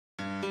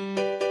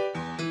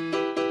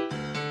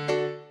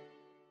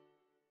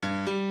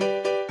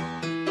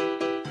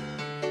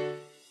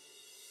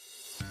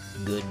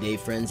Good day,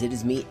 friends. It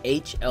is me,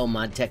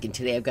 HLModTech, and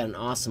today I've got an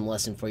awesome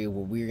lesson for you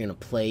where we're going to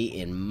play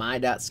in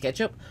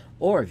My.Sketchup,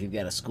 or if you've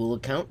got a school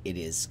account, it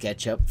is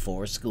SketchUp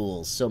for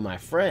Schools. So my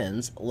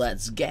friends,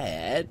 let's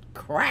get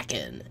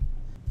cracking.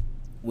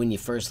 When you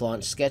first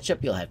launch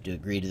SketchUp, you'll have to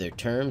agree to their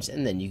terms,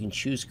 and then you can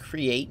choose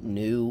Create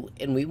New,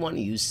 and we want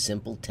to use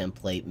Simple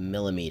Template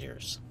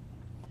Millimeters.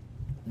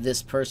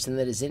 This person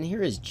that is in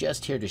here is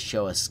just here to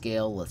show a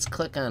scale. Let's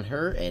click on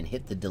her and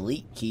hit the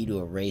Delete key to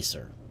erase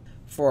her.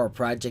 For our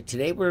project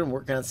today, we're going to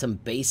work on some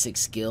basic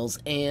skills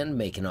and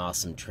make an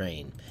awesome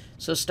train.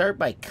 So start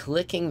by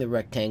clicking the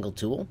rectangle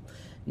tool.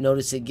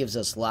 Notice it gives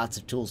us lots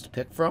of tools to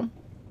pick from.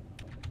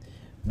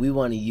 We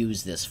want to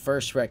use this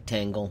first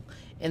rectangle,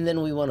 and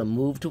then we want to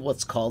move to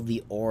what's called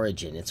the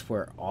origin. It's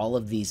where all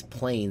of these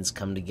planes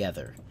come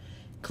together.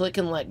 Click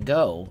and let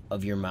go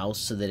of your mouse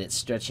so that it's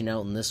stretching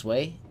out in this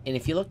way. And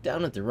if you look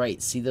down at the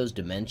right, see those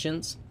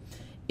dimensions?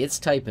 It's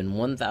typing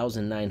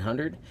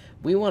 1900.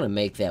 We want to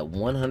make that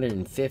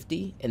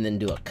 150 and then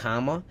do a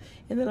comma,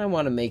 and then I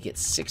want to make it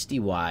 60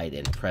 wide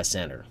and press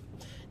enter.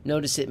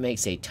 Notice it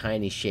makes a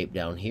tiny shape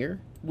down here.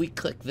 We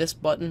click this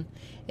button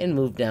and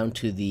move down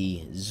to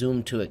the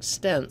zoom to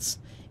extents,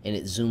 and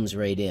it zooms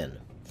right in.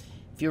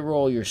 If you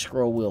roll your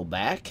scroll wheel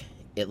back,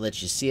 it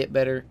lets you see it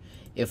better.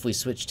 If we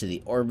switch to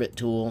the orbit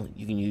tool,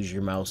 you can use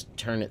your mouse to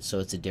turn it so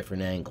it's a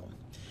different angle.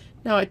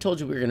 Now I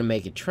told you we were going to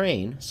make a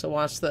train, so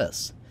watch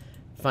this.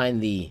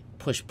 Find the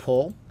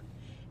push-pull,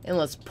 and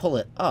let's pull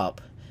it up.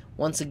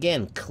 Once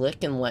again,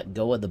 click and let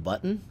go of the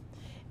button,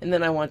 and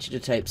then I want you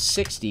to type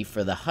 60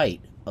 for the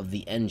height of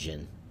the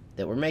engine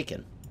that we're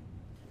making.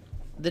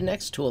 The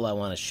next tool I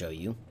want to show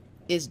you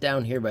is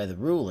down here by the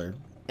ruler,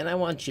 and I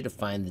want you to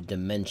find the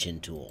dimension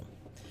tool.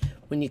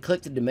 When you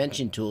click the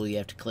dimension tool, you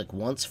have to click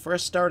once for a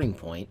starting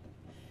point,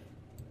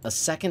 a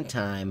second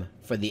time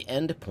for the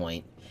end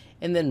point,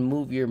 and then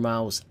move your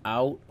mouse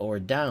out or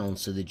down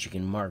so that you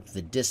can mark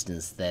the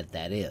distance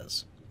that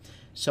is.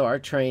 So our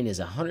train is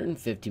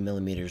 150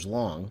 millimeters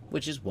long,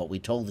 which is what we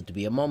told it to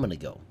be a moment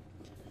ago.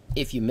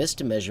 If you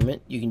missed a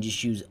measurement, you can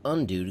just use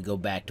undo to go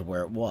back to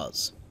where it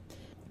was.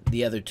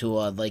 The other tool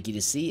I'd like you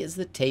to see is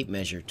the tape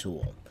measure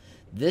tool.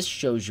 This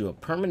shows you a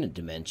permanent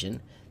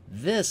dimension.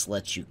 This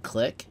lets you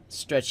click,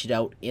 stretch it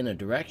out in a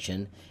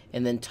direction,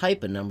 and then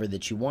type a number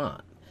that you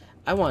want.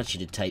 I want you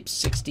to type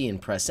 60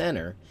 and press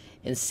enter,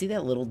 and see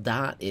that little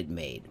dot it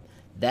made.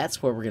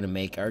 That's where we're going to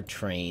make our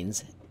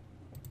train's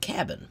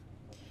cabin.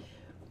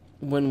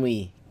 When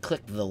we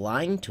click the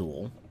line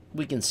tool,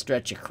 we can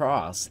stretch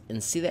across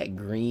and see that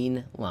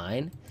green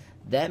line.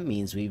 That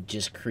means we've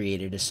just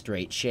created a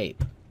straight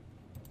shape.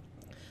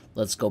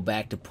 Let's go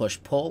back to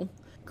push-pull,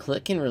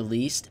 click and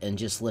release and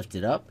just lift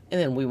it up, and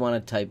then we want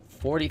to type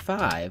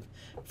 45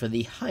 for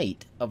the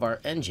height of our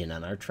engine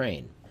on our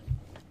train.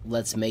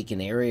 Let's make an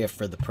area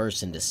for the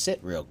person to sit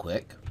real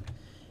quick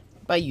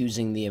by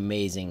using the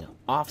amazing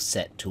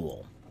offset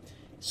tool.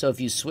 So if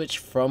you switch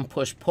from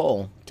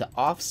push-pull to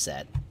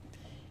offset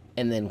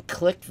and then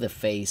click the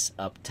face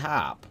up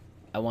top,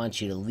 I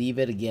want you to leave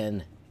it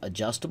again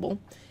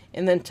adjustable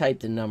and then type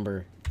the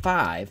number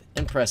 5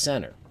 and press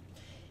enter.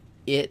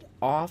 It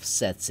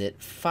offsets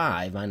it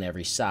 5 on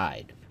every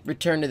side.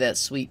 Return to that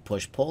sweet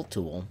push-pull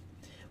tool.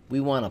 We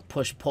want to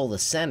push-pull the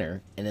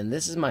center, and then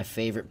this is my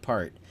favorite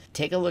part.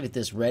 Take a look at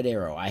this red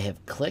arrow. I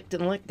have clicked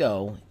and let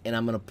go, and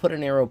I'm going to put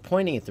an arrow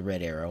pointing at the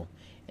red arrow,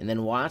 and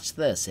then watch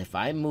this. If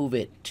I move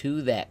it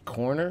to that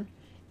corner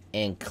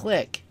and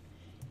click,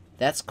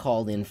 that's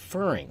called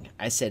inferring.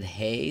 I said,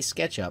 hey,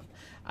 SketchUp,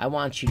 I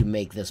want you to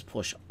make this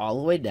push all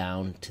the way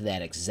down to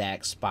that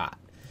exact spot.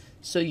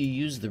 So you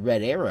use the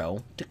red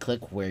arrow to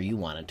click where you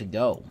want it to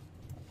go.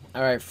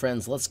 All right,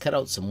 friends, let's cut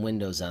out some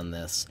windows on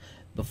this.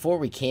 Before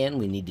we can,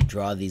 we need to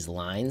draw these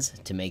lines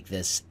to make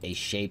this a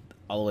shape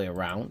all the way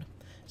around.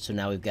 So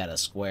now we've got a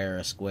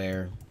square,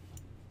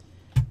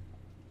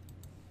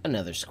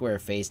 another square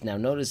face. Now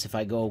notice if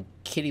I go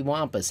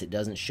kittywampus, it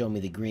doesn't show me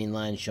the green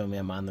line, show me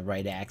I'm on the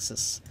right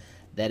axis.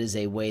 That is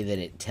a way that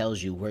it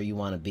tells you where you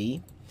want to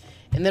be.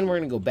 And then we're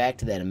going to go back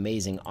to that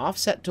amazing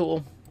offset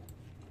tool.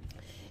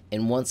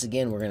 And once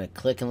again, we're going to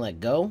click and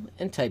let go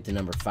and type the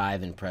number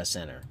 5 and press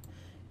enter.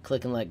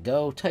 Click and let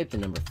go, type the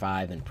number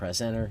 5 and press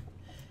enter.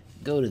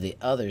 Go to the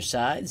other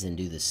sides and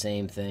do the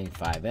same thing,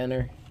 5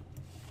 enter.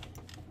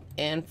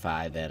 And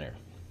 5 enter.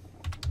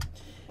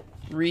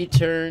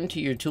 Return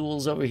to your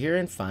tools over here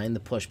and find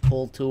the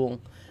push-pull tool.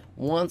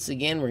 Once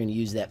again, we're going to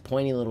use that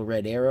pointy little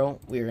red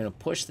arrow. We're going to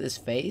push this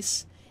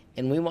face,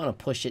 and we want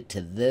to push it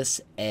to this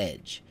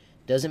edge.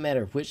 Doesn't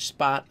matter which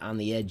spot on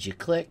the edge you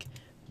click,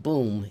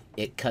 boom,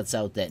 it cuts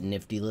out that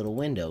nifty little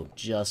window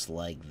just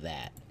like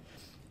that.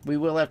 We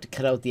will have to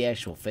cut out the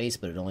actual face,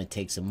 but it only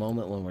takes a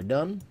moment when we're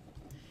done.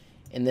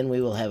 And then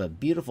we will have a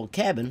beautiful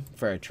cabin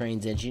for our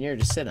train's engineer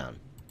to sit on.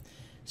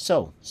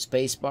 So,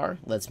 spacebar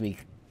lets me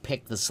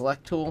pick the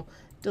select tool,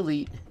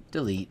 delete,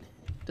 delete,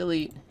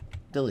 delete,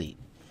 delete.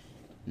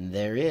 And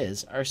there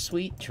is our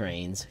sweet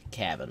train's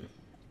cabin.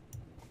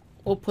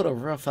 We'll put a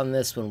roof on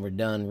this when we're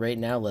done. Right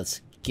now,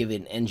 let's give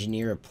an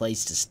engineer a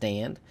place to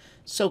stand.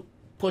 So,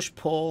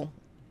 push-pull,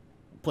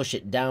 push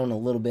it down a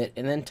little bit,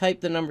 and then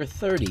type the number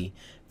 30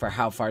 for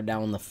how far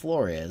down the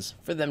floor is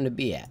for them to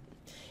be at.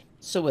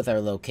 So with our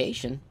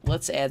location,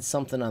 let's add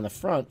something on the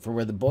front for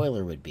where the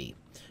boiler would be.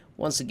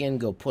 Once again,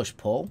 go push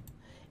pull,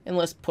 and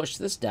let's push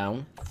this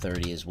down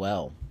 30 as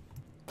well.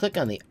 Click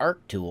on the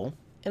arc tool,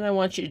 and I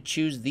want you to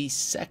choose the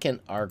second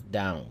arc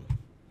down.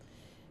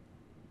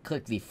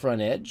 Click the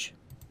front edge,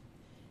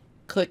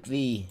 click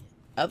the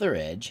other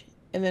edge,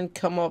 and then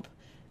come up,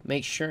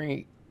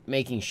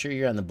 making sure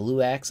you're on the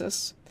blue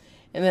axis,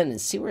 and then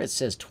see where it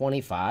says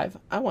 25.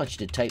 I want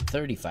you to type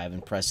 35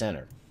 and press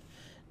enter.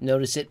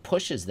 Notice it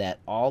pushes that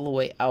all the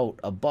way out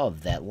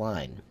above that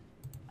line.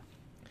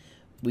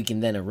 We can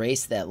then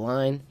erase that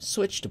line,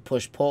 switch to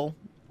push pull,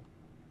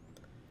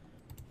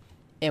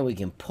 and we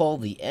can pull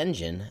the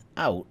engine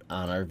out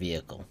on our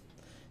vehicle.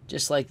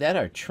 Just like that,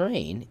 our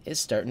train is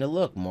starting to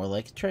look more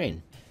like a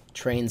train.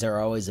 Trains are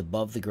always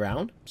above the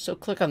ground, so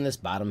click on this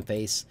bottom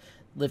face,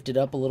 lift it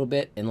up a little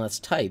bit, and let's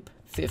type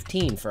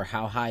 15 for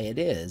how high it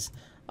is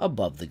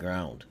above the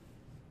ground.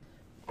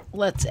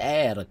 Let's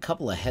add a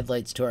couple of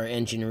headlights to our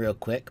engine real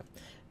quick.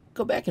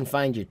 Go back and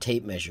find your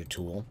tape measure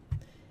tool,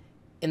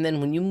 and then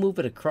when you move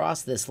it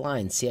across this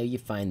line, see how you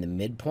find the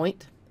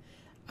midpoint?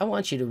 I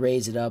want you to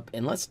raise it up,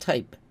 and let's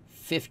type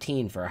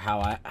 15 for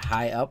how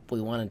high up we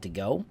want it to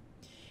go.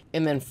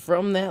 And then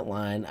from that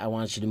line, I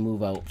want you to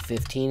move out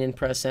 15 and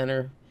press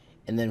enter,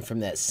 and then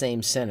from that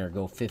same center,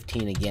 go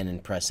 15 again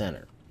and press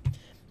enter.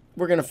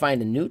 We're going to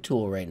find a new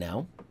tool right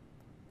now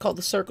called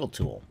the circle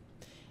tool.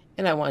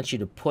 And I want you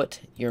to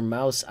put your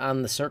mouse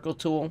on the circle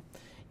tool,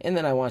 and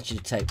then I want you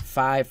to type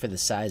 5 for the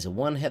size of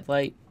one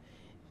headlight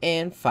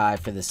and 5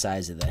 for the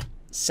size of the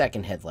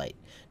second headlight.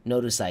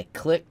 Notice I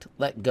clicked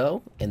let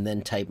go and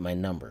then type my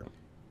number.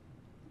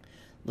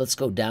 Let's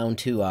go down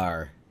to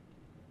our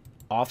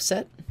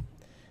offset.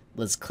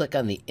 Let's click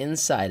on the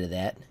inside of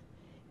that,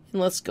 and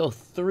let's go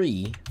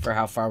 3 for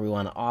how far we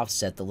want to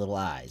offset the little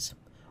eyes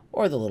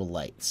or the little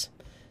lights.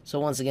 So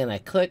once again, I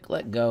click,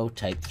 let go,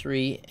 type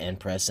 3, and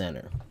press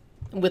enter.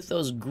 And with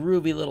those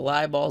groovy little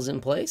eyeballs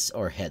in place,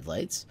 or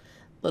headlights,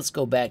 let's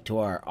go back to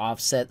our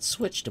offset,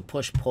 switch to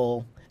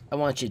push-pull. I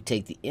want you to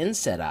take the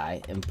inset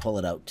eye and pull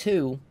it out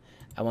 2.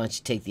 I want you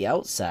to take the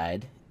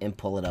outside and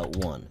pull it out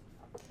 1.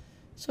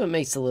 So it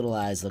makes the little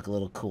eyes look a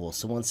little cool.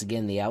 So once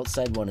again, the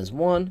outside one is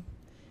 1.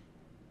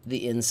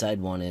 The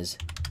inside one is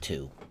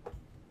 2.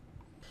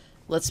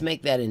 Let's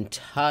make that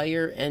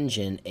entire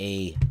engine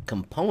a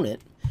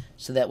component,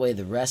 so that way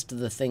the rest of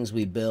the things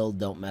we build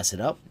don't mess it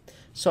up.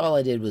 So all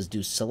I did was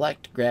do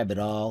select, grab it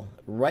all,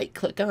 right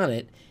click on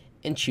it,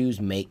 and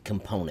choose make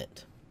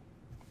component.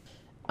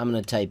 I'm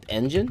going to type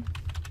engine,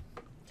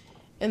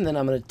 and then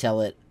I'm going to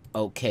tell it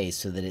OK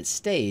so that it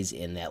stays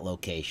in that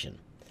location.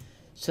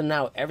 So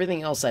now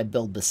everything else I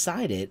build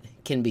beside it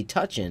can be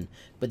touching,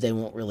 but they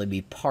won't really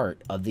be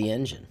part of the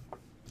engine.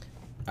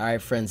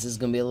 Alright friends, this is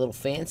going to be a little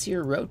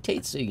fancier.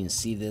 Rotate so you can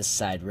see this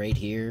side right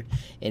here.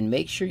 And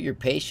make sure you're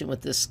patient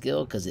with this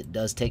skill because it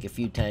does take a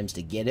few times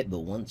to get it. But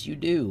once you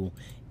do,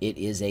 it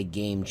is a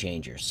game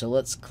changer. So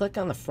let's click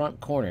on the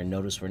front corner.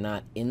 Notice we're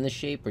not in the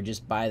shape, we're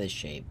just by the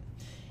shape.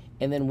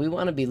 And then we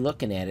want to be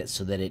looking at it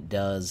so that it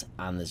does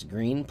on this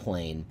green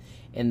plane.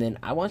 And then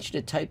I want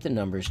you to type the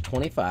numbers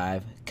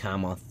 25,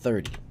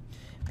 30.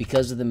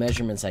 Because of the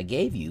measurements I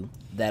gave you,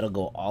 that'll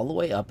go all the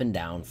way up and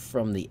down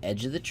from the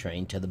edge of the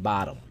train to the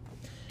bottom.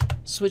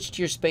 Switch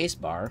to your space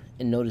bar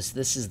and notice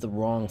this is the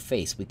wrong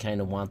face. We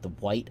kind of want the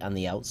white on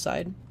the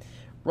outside.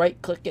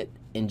 Right click it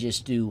and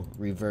just do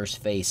reverse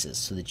faces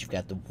so that you've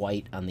got the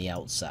white on the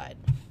outside.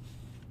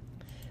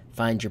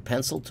 Find your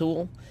pencil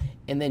tool,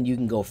 and then you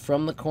can go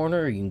from the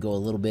corner or you can go a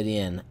little bit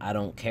in. I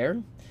don't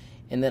care.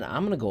 And then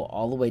I'm going to go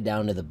all the way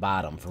down to the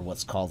bottom for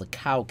what's called a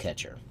cow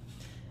catcher.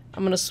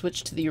 I'm going to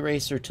switch to the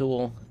eraser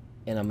tool,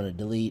 and I'm going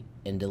to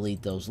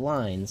delete those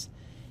lines.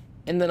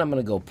 And then I'm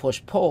going to go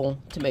push-pull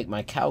to make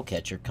my cow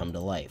catcher come to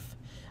life.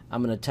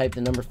 I'm going to type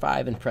the number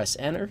 5 and press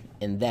enter,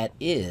 and that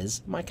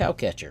is my cow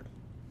catcher.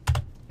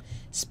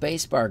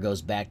 Spacebar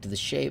goes back to the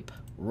shape,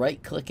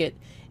 right-click it,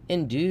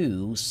 and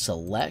do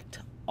select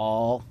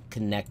all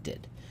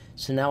connected.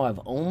 So now I've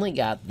only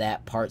got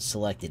that part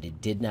selected. It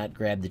did not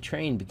grab the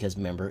train because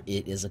remember,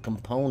 it is a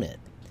component.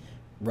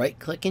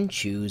 Right-click and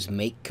choose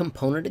make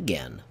component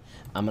again.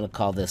 I'm going to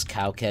call this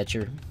cow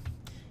catcher.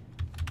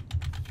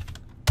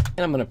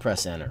 And I'm going to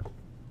press enter.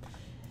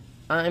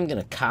 I'm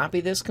going to copy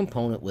this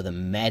component with a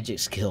magic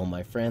skill,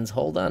 my friends.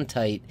 Hold on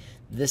tight.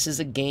 This is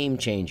a game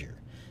changer.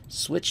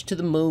 Switch to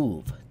the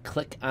move.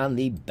 Click on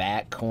the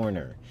back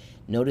corner.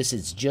 Notice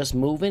it's just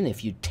moving.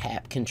 If you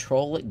tap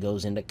control, it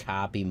goes into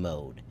copy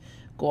mode.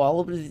 Go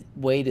all the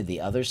way to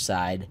the other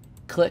side.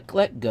 Click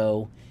let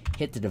go.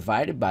 Hit the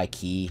divided by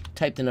key.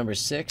 Type the number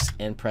 6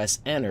 and press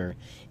enter.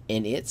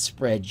 And it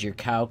spreads your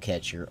cow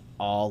catcher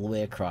all the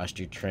way across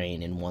your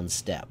train in one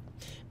step.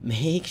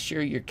 Make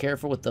sure you're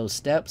careful with those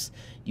steps.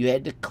 You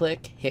had to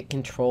click, hit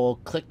control,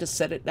 click to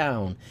set it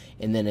down,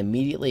 and then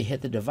immediately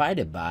hit the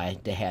divided by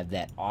to have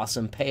that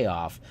awesome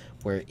payoff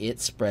where it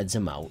spreads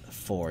them out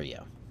for you.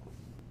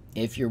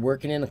 If you're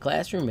working in a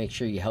classroom, make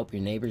sure you help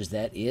your neighbors.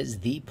 That is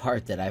the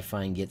part that I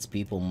find gets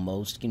people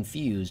most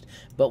confused,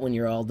 but when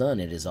you're all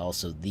done, it is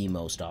also the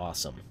most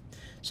awesome.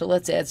 So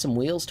let's add some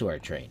wheels to our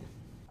train.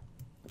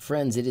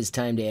 Friends, it is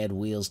time to add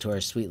wheels to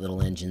our sweet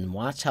little engine.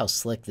 Watch how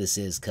slick this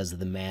is because of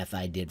the math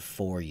I did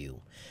for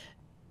you.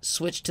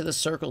 Switch to the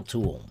circle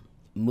tool.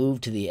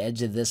 Move to the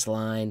edge of this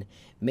line.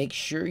 Make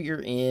sure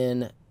you're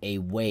in a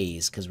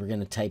ways because we're going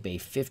to type a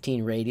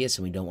 15 radius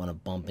and we don't want to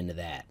bump into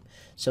that.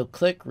 So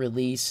click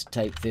release,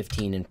 type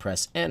 15 and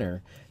press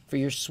enter for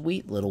your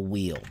sweet little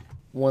wheel.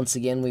 Once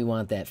again, we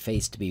want that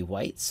face to be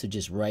white, so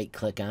just right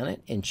click on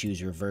it and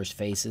choose reverse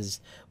faces.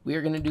 We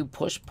are going to do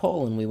push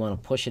pull and we want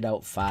to push it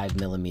out 5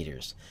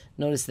 millimeters.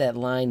 Notice that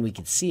line, we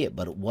could see it,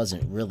 but it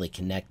wasn't really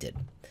connected.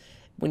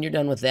 When you're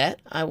done with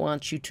that, I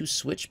want you to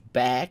switch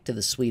back to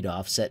the sweet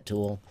offset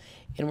tool,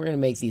 and we're going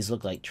to make these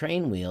look like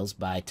train wheels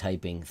by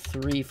typing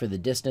 3 for the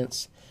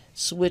distance,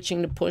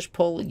 switching to push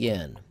pull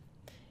again.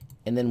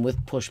 And then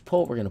with push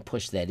pull, we're going to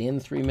push that in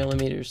 3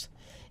 millimeters.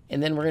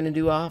 And then we're going to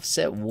do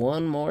offset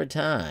one more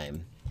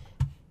time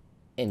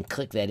and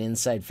click that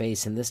inside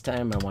face. And this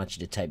time I want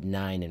you to type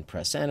 9 and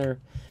press enter.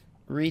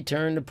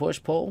 Return to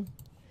push pull.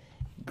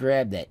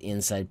 Grab that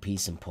inside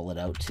piece and pull it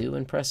out too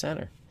and press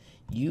enter.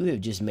 You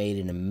have just made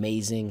an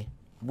amazing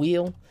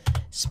wheel.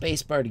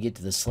 Spacebar to get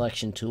to the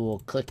selection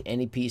tool. Click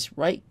any piece,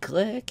 right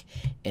click,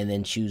 and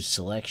then choose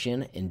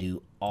selection and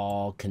do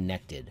all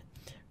connected.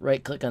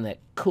 Right click on that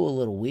cool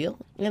little wheel,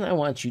 and I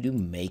want you to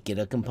make it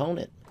a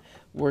component.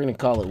 We're going to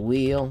call it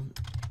wheel.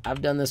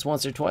 I've done this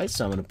once or twice,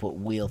 so I'm going to put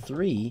wheel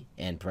 3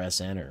 and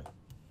press enter.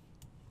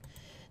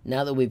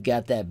 Now that we've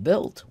got that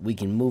built, we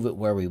can move it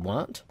where we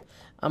want.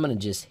 I'm going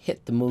to just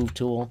hit the move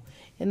tool,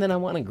 and then I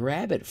want to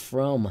grab it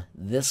from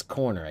this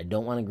corner. I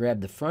don't want to grab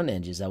the front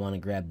edges, I want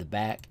to grab the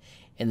back.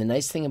 And the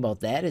nice thing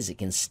about that is it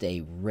can stay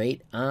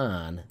right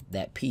on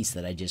that piece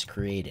that I just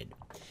created.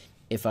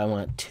 If I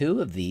want 2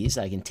 of these,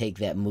 I can take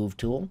that move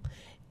tool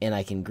and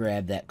I can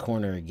grab that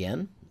corner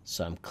again.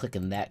 So I'm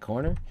clicking that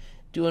corner,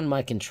 doing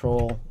my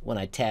control. When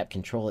I tap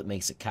control, it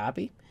makes a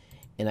copy,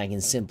 and I can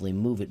simply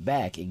move it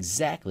back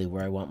exactly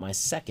where I want my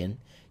second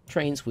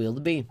train's wheel to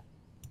be.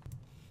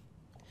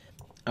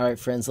 All right,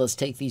 friends, let's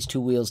take these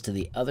 2 wheels to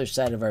the other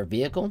side of our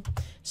vehicle.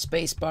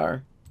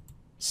 Spacebar,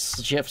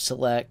 shift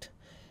select,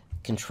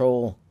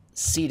 control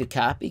C to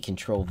copy,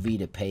 control V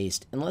to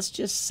paste, and let's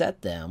just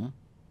set them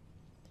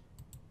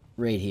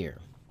right here.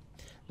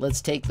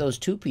 Let's take those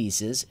 2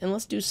 pieces and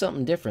let's do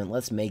something different.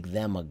 Let's make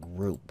them a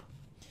group.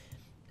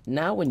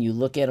 Now when you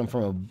look at them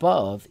from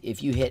above,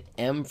 if you hit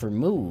M for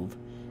move,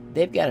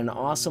 they've got an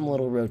awesome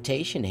little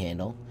rotation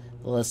handle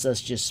that lets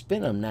us just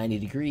spin them 90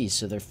 degrees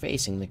so they're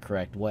facing the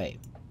correct way.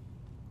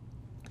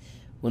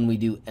 When we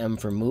do M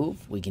for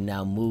move, we can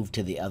now move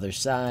to the other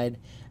side.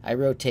 I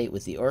rotate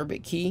with the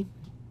orbit key,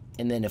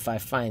 and then if I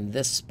find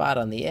this spot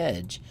on the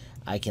edge,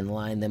 I can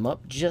line them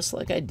up just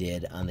like I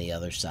did on the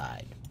other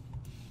side.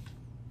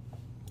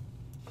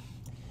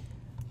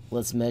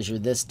 Let's measure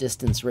this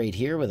distance right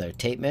here with our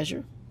tape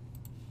measure.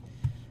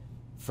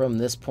 From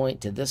this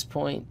point to this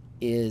point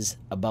is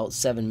about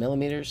 7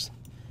 millimeters.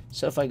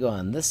 So if I go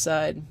on this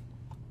side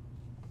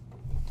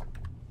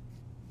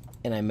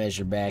and I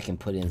measure back and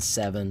put in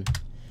 7,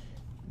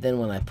 then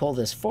when I pull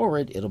this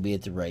forward, it'll be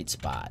at the right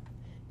spot.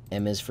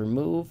 M is for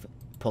move,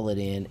 pull it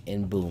in,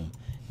 and boom.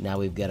 Now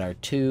we've got our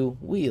 2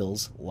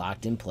 wheels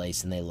locked in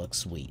place and they look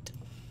sweet.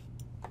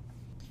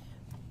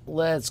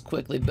 Let's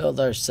quickly build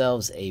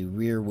ourselves a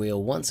rear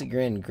wheel. Once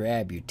again,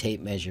 grab your tape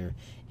measure,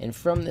 and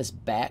from this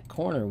back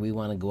corner we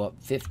want to go up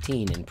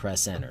 15 and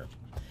press enter.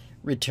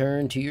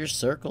 Return to your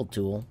circle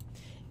tool,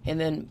 and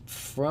then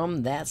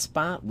from that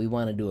spot we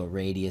want to do a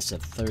radius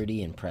of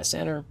 30 and press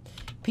enter.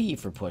 P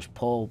for push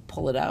pull,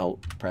 pull it out,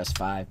 press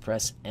 5,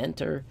 press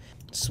enter.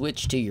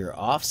 Switch to your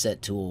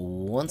offset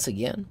tool once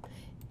again,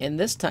 and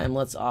this time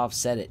let's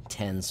offset it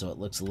 10 so it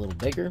looks a little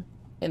bigger.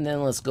 And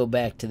then let's go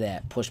back to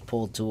that push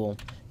pull tool.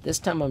 This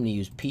time I'm going to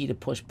use P to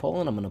push pull,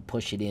 and I'm going to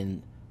push it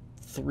in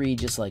 3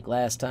 just like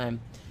last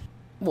time.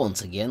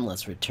 Once again,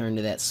 let's return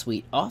to that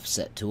sweet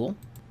offset tool,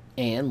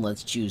 and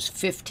let's choose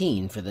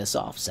 15 for this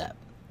offset.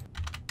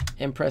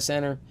 And press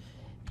enter.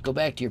 Go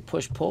back to your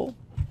push pull.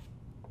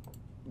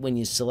 When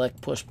you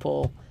select push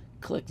pull,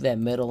 click that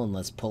middle and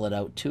let's pull it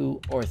out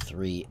 2 or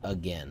 3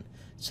 again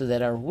so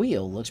that our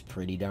wheel looks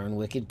pretty darn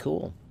wicked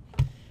cool.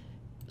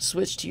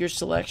 Switch to your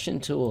selection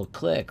tool,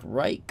 click,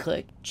 right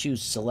click,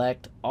 choose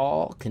select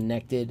all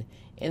connected,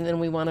 and then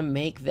we want to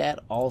make that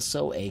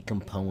also a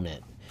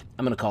component.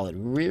 I'm going to call it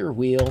rear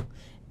wheel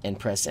and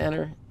press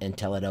enter and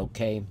tell it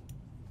OK.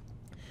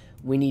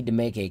 We need to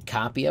make a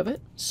copy of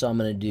it, so I'm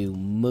going to do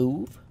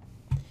move,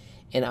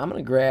 and I'm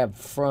going to grab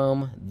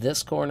from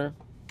this corner.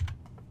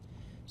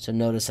 So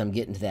notice I'm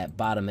getting to that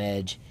bottom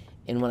edge,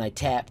 and when I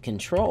tap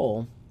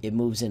control, it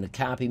moves into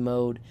copy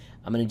mode.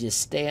 I'm going to just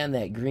stay on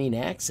that green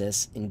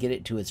axis and get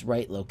it to its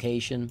right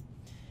location.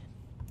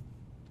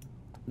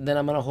 Then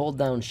I'm going to hold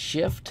down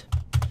shift.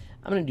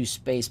 I'm going to do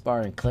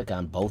spacebar and click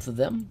on both of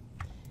them,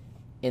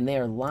 and they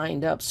are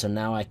lined up, so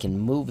now I can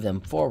move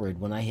them forward.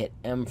 When I hit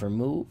M for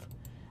move,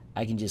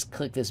 I can just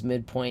click this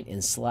midpoint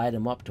and slide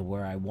them up to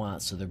where I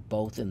want so they're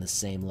both in the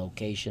same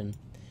location.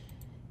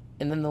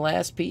 And then the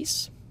last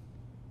piece,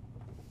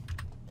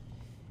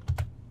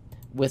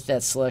 with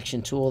that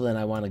selection tool, then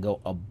I want to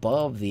go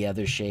above the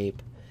other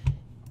shape,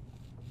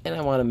 and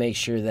I want to make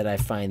sure that I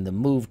find the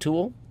move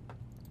tool,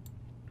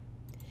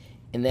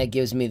 and that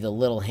gives me the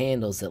little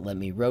handles that let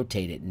me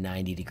rotate it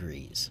 90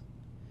 degrees.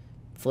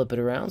 Flip it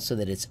around so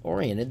that it's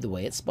oriented the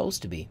way it's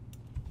supposed to be.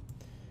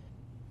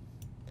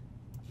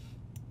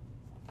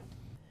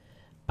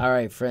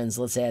 Alright friends,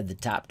 let's add the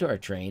top to our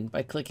train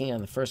by clicking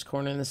on the first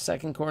corner and the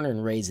second corner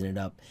and raising it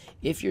up.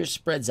 If yours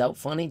spreads out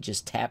funny,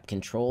 just tap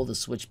Control to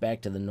switch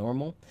back to the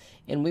normal.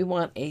 And we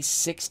want a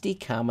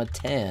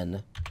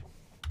 60,10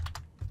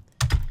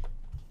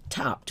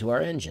 top to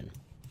our engine.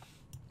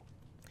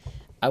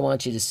 I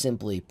want you to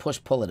simply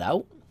push-pull it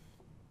out.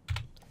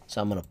 So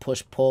I'm going to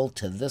push-pull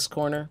to this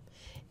corner.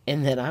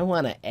 And then I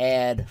want to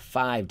add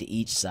 5 to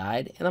each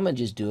side. And I'm going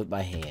to just do it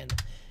by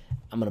hand.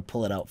 I'm going to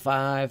pull it out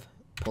 5.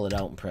 Pull it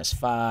out and press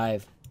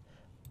 5,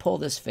 pull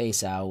this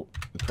face out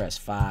and press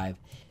 5,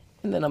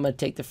 and then I'm going to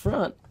take the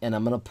front and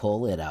I'm going to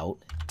pull it out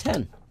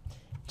 10,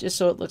 just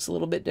so it looks a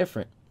little bit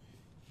different.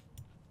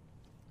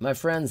 My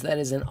friends, that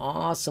is an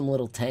awesome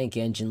little tank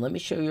engine. Let me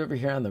show you over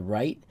here on the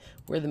right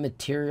where the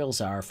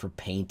materials are for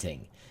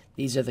painting.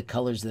 These are the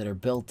colors that are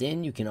built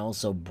in. You can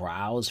also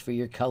browse for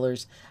your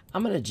colors.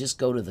 I'm going to just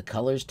go to the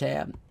colors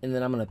tab, and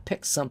then I'm going to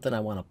pick something I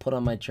want to put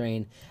on my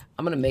train.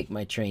 I'm going to make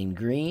my train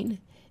green.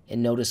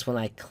 And notice when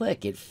I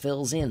click, it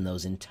fills in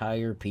those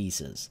entire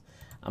pieces.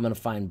 I'm going to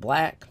find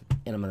black,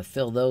 and I'm going to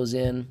fill those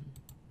in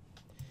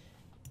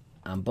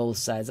on both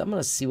sides. I'm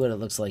going to see what it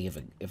looks like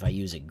if I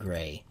use a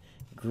gray.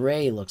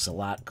 Gray looks a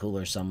lot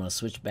cooler, so I'm going to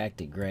switch back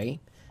to gray,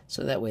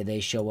 so that way they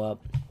show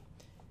up.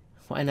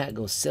 Why not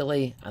go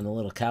silly on the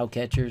little cow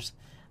catchers?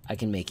 I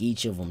can make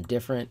each of them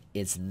different.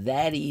 It's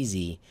that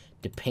easy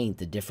to paint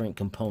the different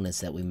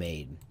components that we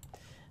made.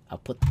 I'll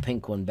put the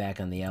pink one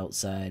back on the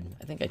outside.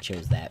 I think I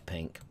chose that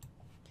pink.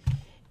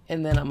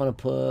 And then I'm going to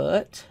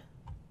put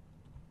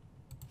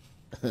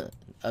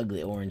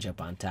ugly orange up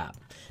on top.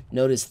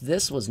 Notice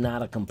this was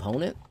not a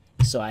component,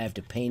 so I have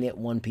to paint it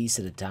one piece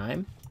at a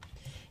time.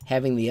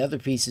 Having the other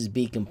pieces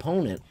be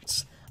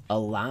components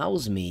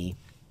allows me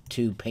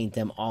to paint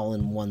them all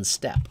in one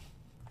step.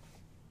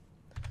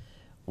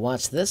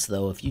 Watch this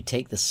though. If you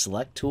take the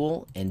select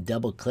tool and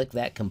double click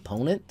that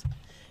component,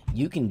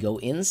 you can go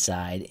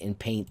inside and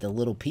paint the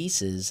little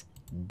pieces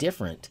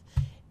different,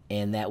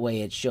 and that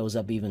way it shows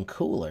up even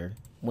cooler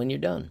when you're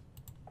done.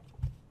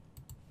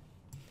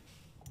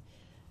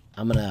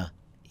 I'm going to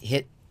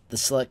hit the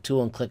select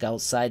tool and click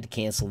outside to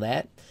cancel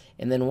that.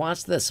 And then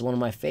watch this, one of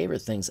my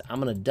favorite things. I'm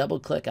going to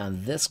double click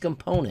on this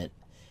component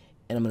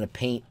and I'm going to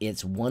paint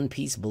its one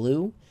piece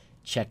blue.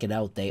 Check it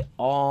out, they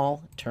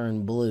all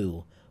turn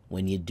blue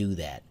when you do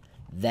that.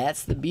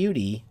 That's the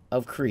beauty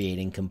of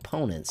creating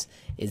components,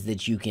 is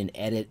that you can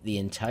edit the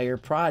entire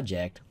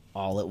project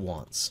all at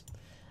once.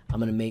 I'm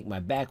going to make my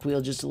back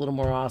wheel just a little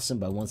more awesome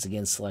by once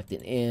again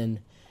selecting in,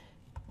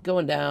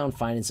 going down,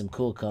 finding some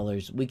cool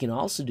colors. We can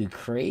also do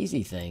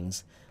crazy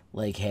things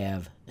like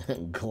have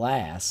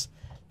glass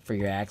for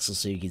your axle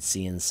so you can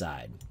see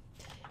inside.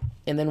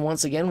 And then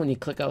once again, when you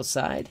click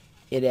outside,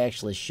 it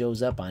actually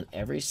shows up on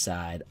every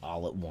side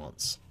all at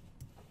once.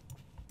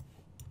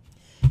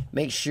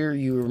 Make sure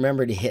you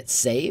remember to hit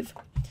save.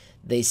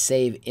 They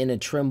save in a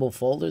Trimble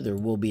folder. There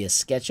will be a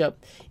SketchUp.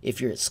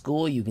 If you're at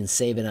school, you can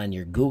save it on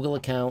your Google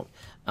account.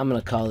 I'm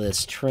going to call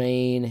this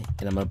train,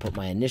 and I'm going to put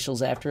my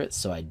initials after it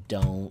so I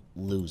don't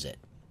lose it.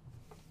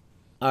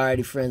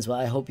 Alrighty friends, well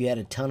I hope you had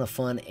a ton of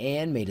fun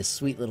and made a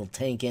sweet little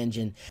tank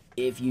engine.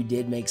 If you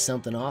did make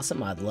something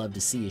awesome, I'd love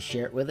to see you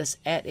share it with us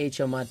at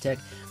HLModTech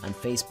on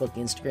Facebook,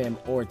 Instagram,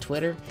 or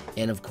Twitter.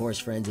 And of course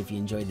friends, if you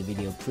enjoyed the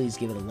video, please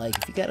give it a like.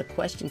 If you got a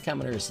question,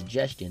 comment, or a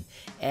suggestion,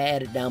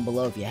 add it down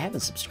below. If you haven't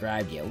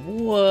subscribed yet,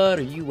 what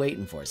are you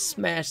waiting for?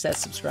 Smash that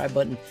subscribe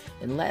button.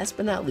 And last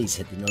but not least,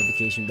 hit the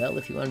notification bell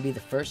if you want to be the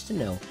first to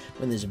know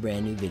when there's a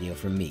brand new video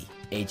from me,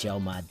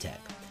 HLModTech.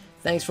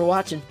 Thanks for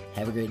watching.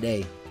 Have a great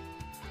day.